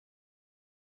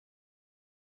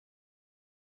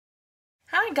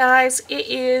Hi guys, it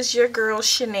is your girl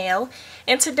Chanel,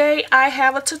 and today I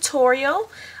have a tutorial.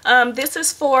 This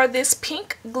is for this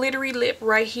pink glittery lip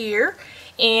right here,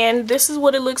 and this is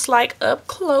what it looks like up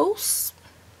close.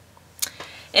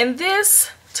 And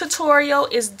this tutorial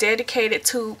is dedicated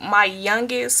to my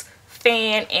youngest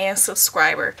fan and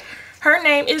subscriber. Her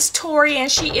name is Tori and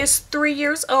she is 3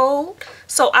 years old,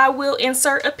 so I will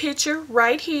insert a picture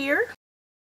right here.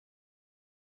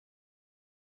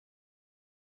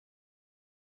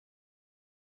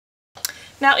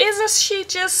 Now isn't she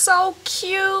just so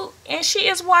cute? And she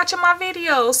is watching my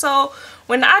video. So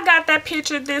when I got that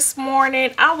picture this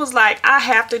morning, I was like, I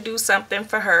have to do something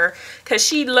for her because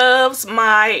she loves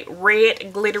my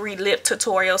red glittery lip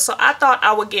tutorial. So I thought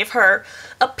I would give her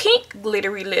a pink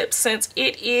glittery lip since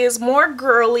it is more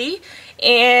girly,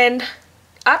 and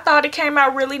I thought it came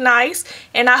out really nice,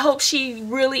 and I hope she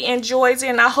really enjoys it,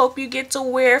 and I hope you get to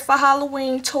wear it for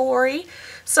Halloween, Tori.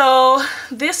 So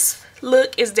this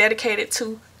look is dedicated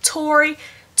to Tori.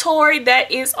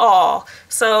 That is all.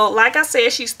 So like I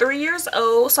said, she's 3 years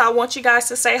old, so I want you guys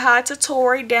to say hi to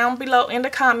Tori down below in the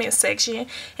comment section.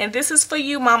 And this is for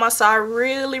you, mama, so I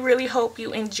really hope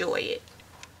you enjoy it.